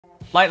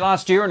Late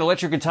last year, an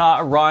electric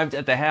guitar arrived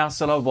at the house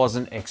that I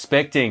wasn't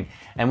expecting.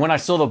 And when I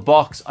saw the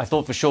box, I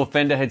thought for sure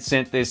Fender had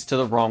sent this to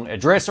the wrong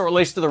address, or at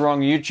least to the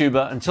wrong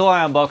YouTuber, until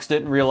I unboxed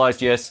it and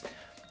realized, yes,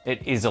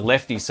 it is a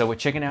lefty. So we're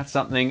checking out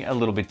something a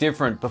little bit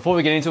different. Before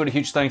we get into it, a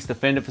huge thanks to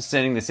Fender for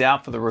sending this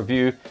out for the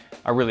review.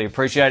 I really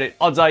appreciate it.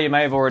 Odds are you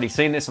may have already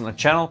seen this on the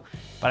channel,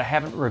 but I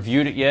haven't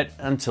reviewed it yet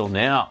until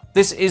now.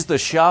 This is the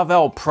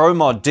Charvel Pro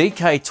Mod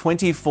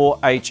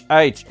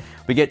DK24HH.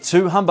 We get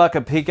 2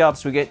 humbucker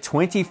pickups, we get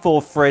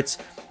 24 frets,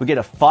 we get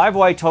a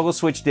 5-way toggle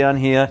switch down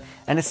here,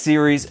 and a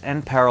series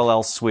and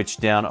parallel switch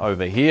down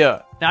over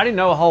here. Now, I didn't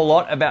know a whole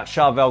lot about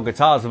Charvel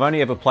guitars. I've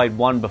only ever played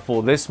one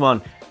before this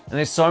one, and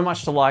there's so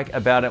much to like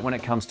about it when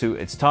it comes to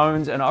its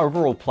tones and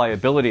overall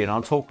playability, and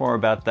I'll talk more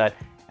about that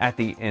at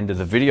the end of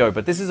the video.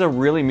 But this is a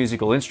really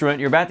musical instrument.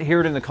 You're about to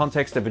hear it in the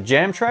context of a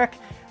jam track,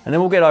 and then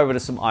we'll get over to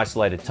some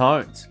isolated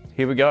tones.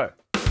 Here we go.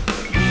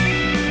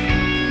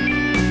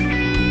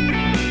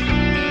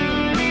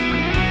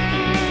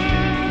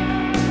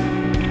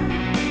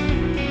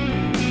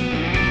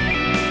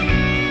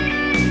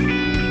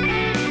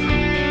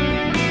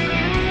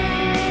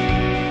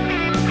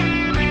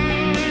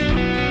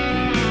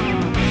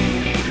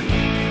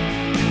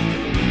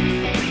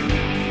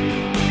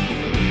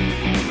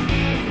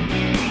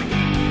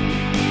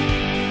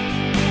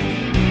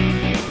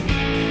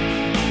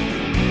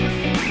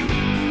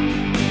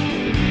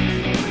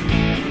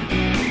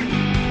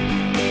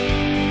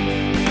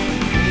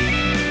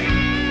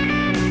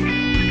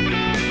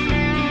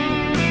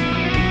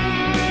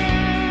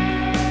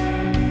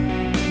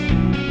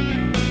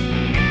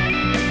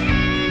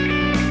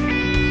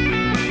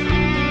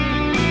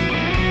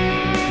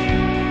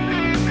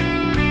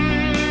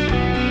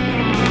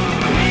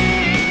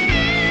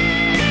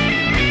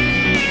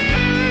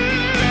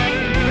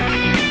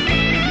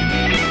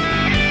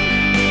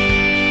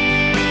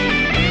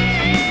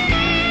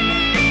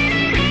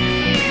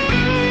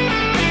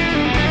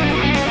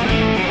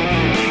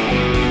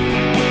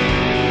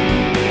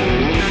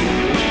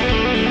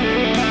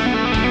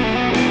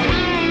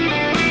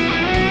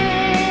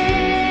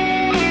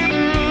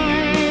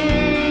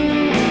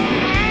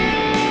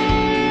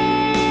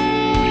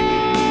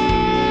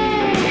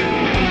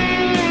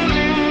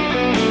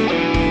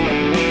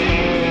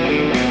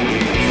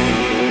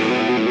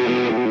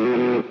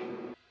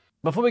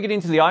 Before we get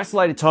into the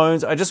isolated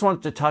tones, I just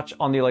wanted to touch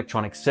on the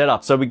electronic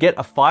setup. So we get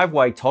a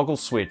 5-way toggle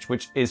switch,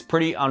 which is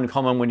pretty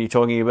uncommon when you're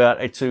talking about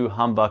a 2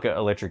 humbucker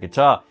electric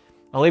guitar.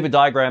 I'll leave a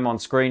diagram on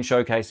screen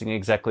showcasing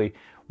exactly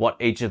what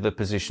each of the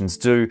positions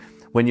do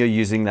when you're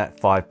using that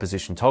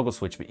 5-position toggle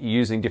switch, but you're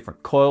using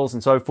different coils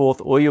and so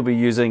forth, or you'll be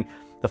using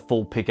the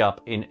full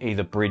pickup in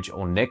either bridge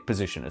or neck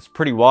position. It's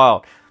pretty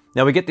wild.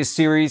 Now we get this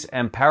series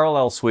and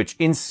parallel switch.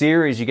 In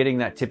series, you're getting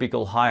that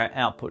typical higher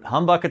output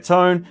humbucker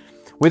tone.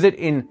 With it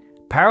in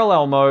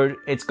parallel mode,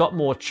 it's got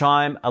more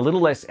chime, a little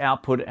less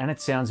output, and it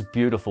sounds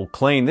beautiful,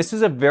 clean. This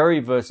is a very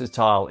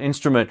versatile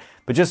instrument,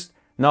 but just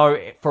know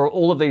for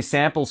all of these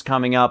samples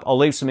coming up, I'll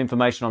leave some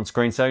information on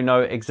screen so you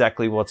know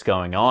exactly what's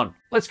going on.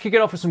 Let's kick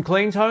it off with some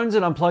clean tones,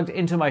 and I'm plugged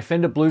into my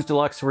Fender Blues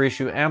Deluxe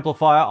reissue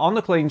amplifier on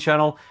the clean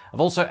channel.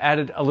 I've also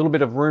added a little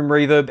bit of room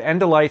reverb and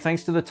delay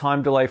thanks to the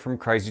time delay from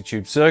Crazy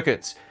Tube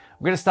Circuits.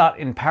 We're going to start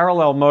in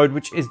parallel mode,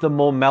 which is the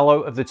more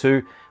mellow of the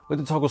two, with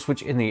the toggle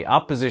switch in the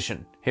up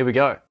position. Here we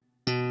go.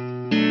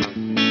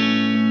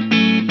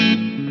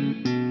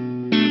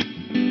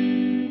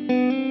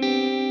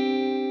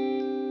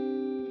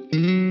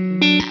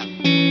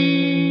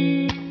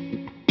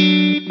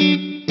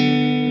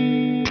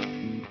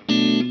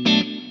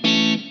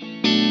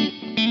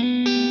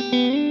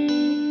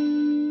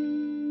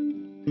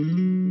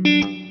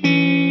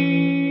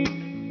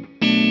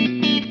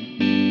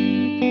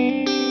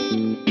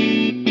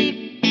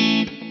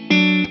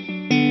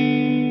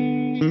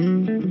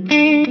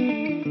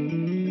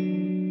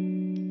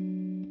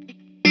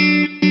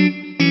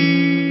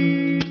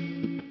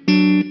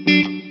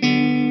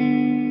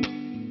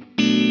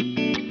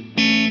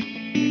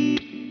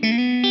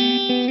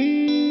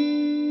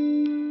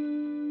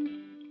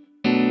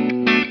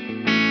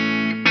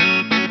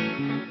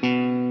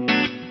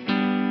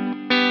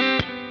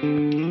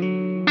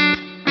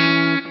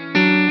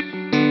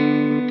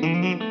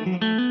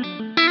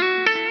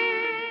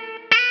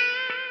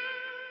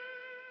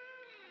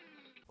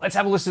 Let's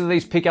have a listen to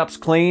these pickups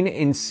clean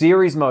in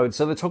series mode.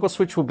 So the toggle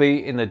switch will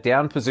be in the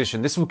down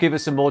position. This will give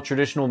us a more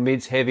traditional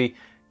mids heavy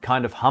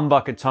kind of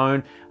humbucker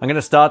tone. I'm going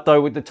to start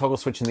though with the toggle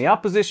switch in the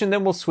up position,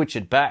 then we'll switch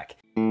it back.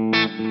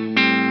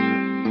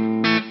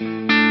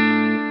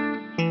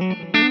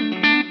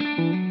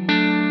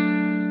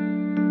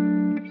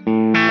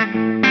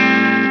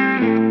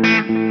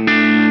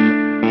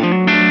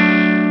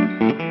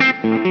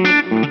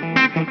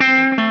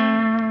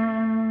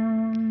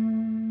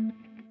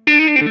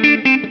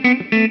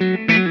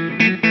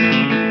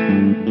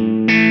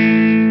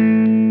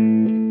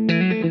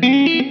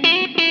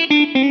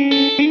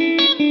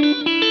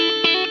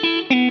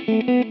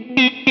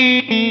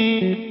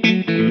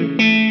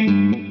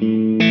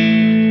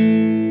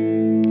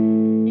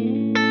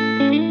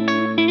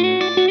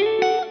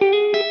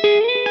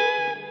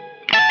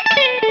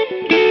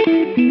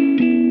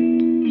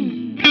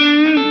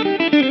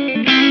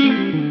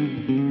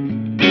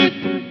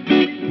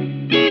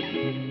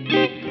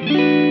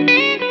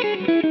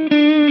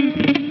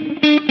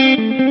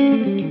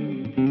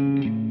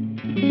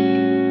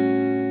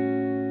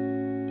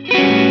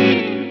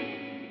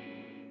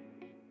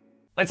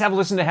 Let's have a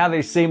listen to how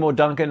these Seymour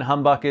Duncan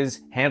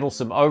humbuckers handle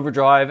some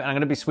overdrive. And I'm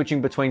going to be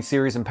switching between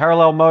series and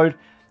parallel mode.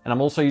 And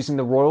I'm also using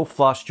the Royal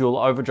Flush Dual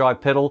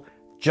Overdrive pedal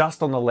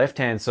just on the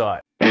left-hand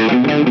side.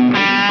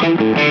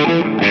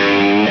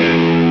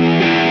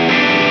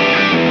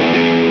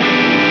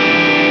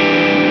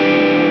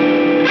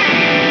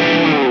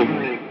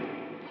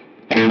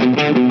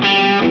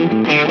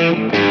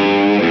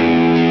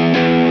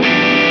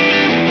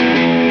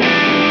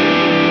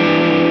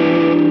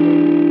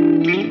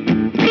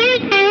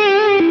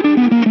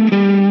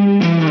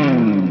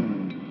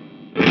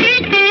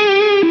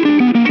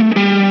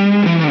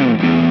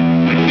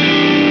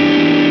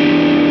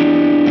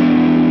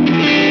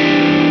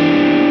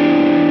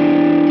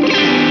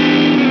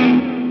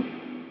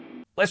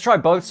 Let's try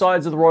both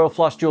sides of the Royal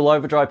Flush Dual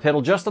Overdrive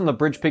pedal just on the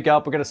bridge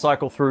pickup. We're going to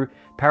cycle through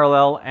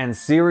parallel and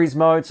series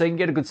mode so you can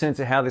get a good sense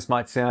of how this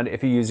might sound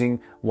if you're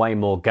using way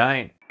more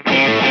gain.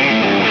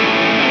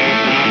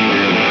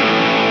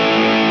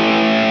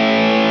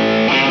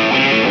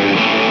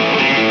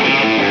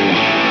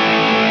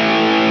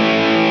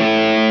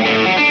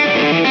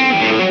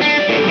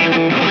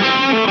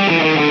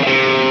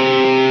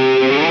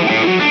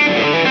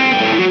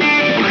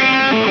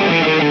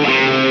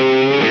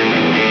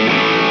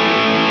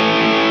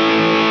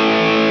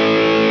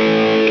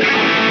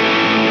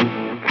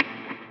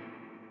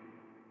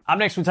 Up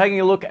next, we're taking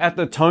a look at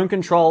the tone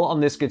control on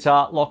this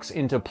guitar. Locks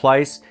into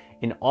place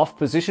in off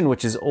position,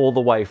 which is all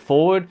the way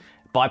forward,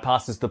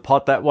 bypasses the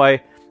pot that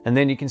way, and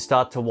then you can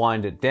start to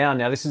wind it down.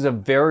 Now, this is a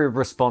very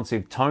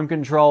responsive tone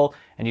control,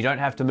 and you don't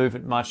have to move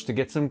it much to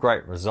get some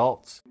great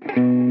results.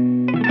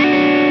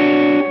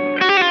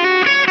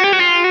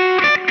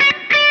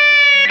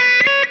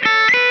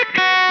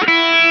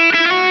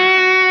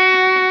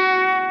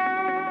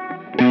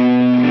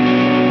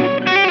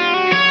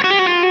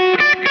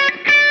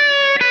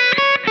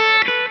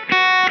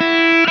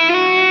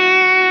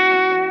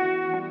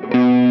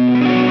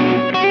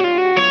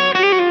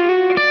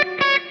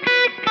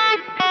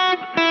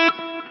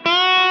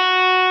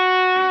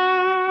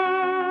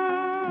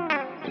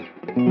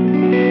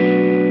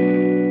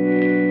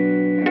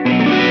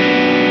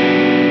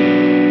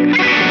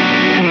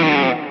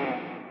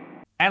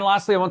 And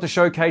lastly, I want to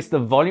showcase the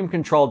volume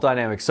control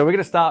dynamics. So we're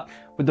going to start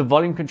with the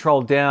volume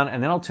control down,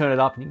 and then I'll turn it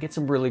up and you get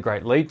some really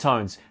great lead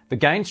tones. The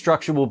gain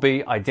structure will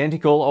be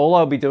identical. All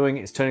I'll be doing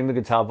is turning the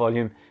guitar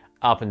volume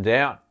up and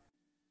down.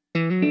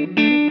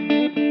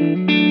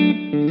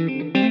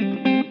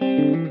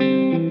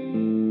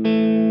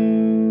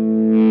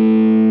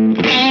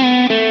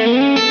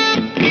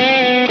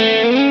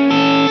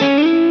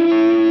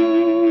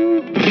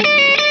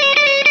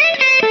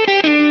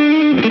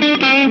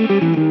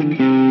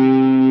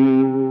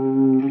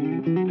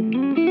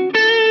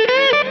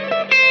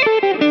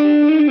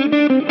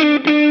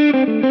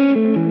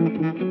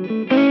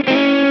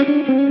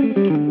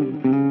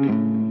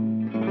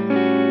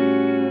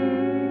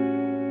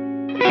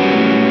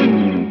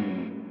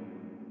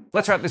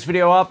 Let's wrap this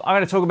video up. I'm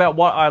going to talk about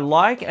what I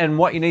like and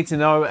what you need to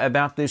know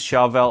about this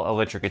Charvel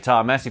electric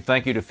guitar. Massive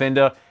thank you to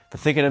Fender for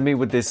thinking of me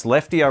with this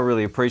lefty. I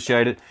really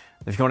appreciate it.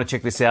 If you want to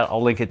check this out,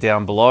 I'll link it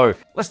down below.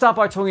 Let's start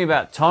by talking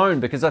about tone,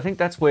 because I think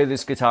that's where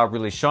this guitar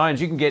really shines.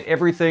 You can get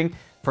everything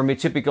from your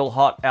typical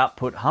hot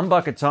output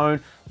humbucker tone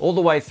all the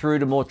way through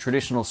to more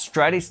traditional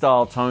Stratty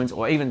style tones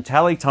or even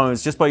tally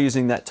tones just by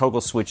using that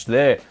toggle switch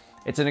there.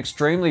 It's an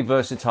extremely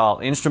versatile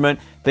instrument.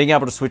 Being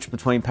able to switch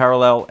between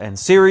parallel and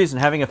series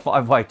and having a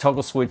 5-way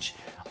toggle switch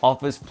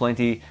offers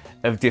plenty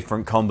of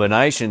different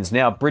combinations.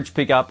 Now, bridge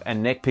pickup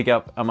and neck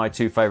pickup are my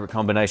two favorite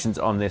combinations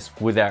on this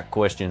without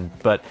question,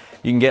 but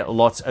you can get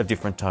lots of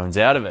different tones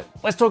out of it.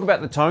 Let's talk about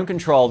the tone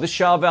control. This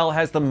Charvel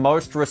has the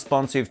most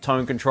responsive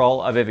tone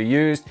control I've ever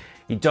used.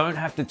 You don't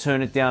have to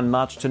turn it down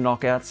much to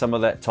knock out some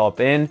of that top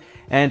end,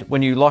 and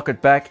when you lock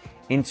it back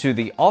into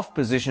the off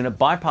position, it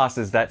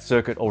bypasses that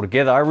circuit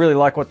altogether. I really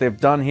like what they've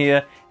done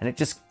here, and it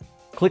just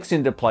clicks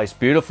into place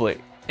beautifully.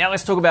 Now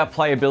let's talk about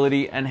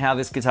playability and how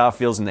this guitar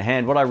feels in the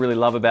hand. What I really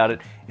love about it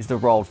is the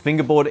rolled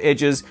fingerboard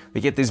edges. We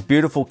get this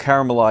beautiful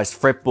caramelized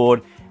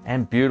fretboard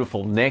and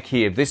beautiful neck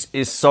here. This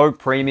is so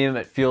premium,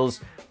 it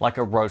feels like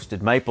a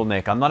roasted maple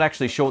neck. I'm not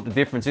actually sure what the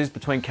difference is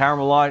between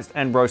caramelized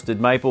and roasted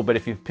maple, but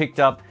if you've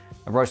picked up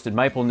a roasted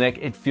maple neck,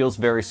 it feels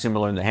very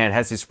similar in the hand. It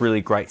has this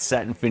really great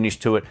satin finish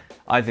to it.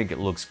 I think it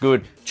looks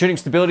good. Tuning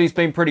stability has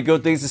been pretty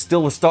good. These are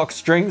still the stock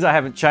strings. I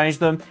haven't changed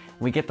them.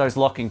 We get those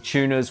locking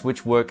tuners,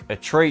 which work a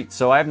treat.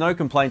 So I have no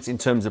complaints in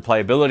terms of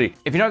playability.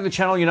 If you know the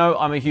channel, you know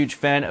I'm a huge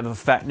fan of a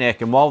fat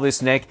neck. And while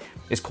this neck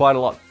is quite a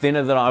lot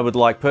thinner than I would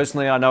like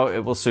personally, I know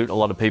it will suit a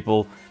lot of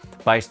people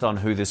based on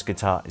who this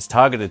guitar is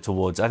targeted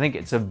towards. I think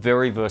it's a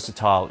very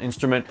versatile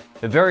instrument.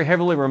 It very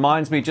heavily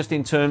reminds me, just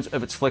in terms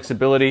of its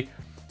flexibility,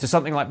 to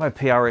something like my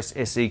PRS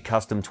SE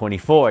Custom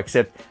 24,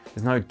 except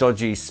there's no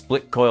dodgy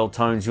split coil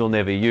tones you'll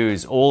never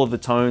use. All of the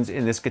tones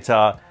in this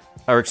guitar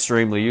are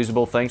extremely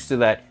usable thanks to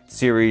that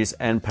series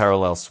and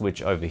parallel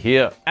switch over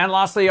here. And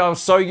lastly, I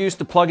was so used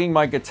to plugging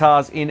my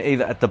guitars in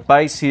either at the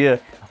base here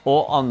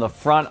or on the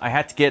front. I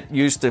had to get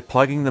used to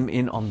plugging them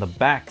in on the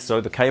back,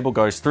 so the cable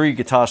goes through your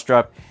guitar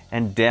strap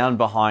and down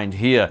behind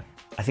here.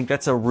 I think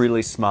that's a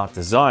really smart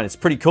design. It's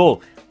pretty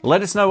cool.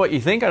 Let us know what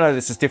you think. I know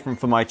this is different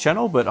for my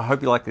channel, but I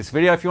hope you like this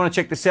video. If you want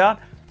to check this out,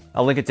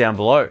 I'll link it down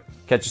below.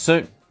 Catch you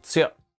soon. See ya.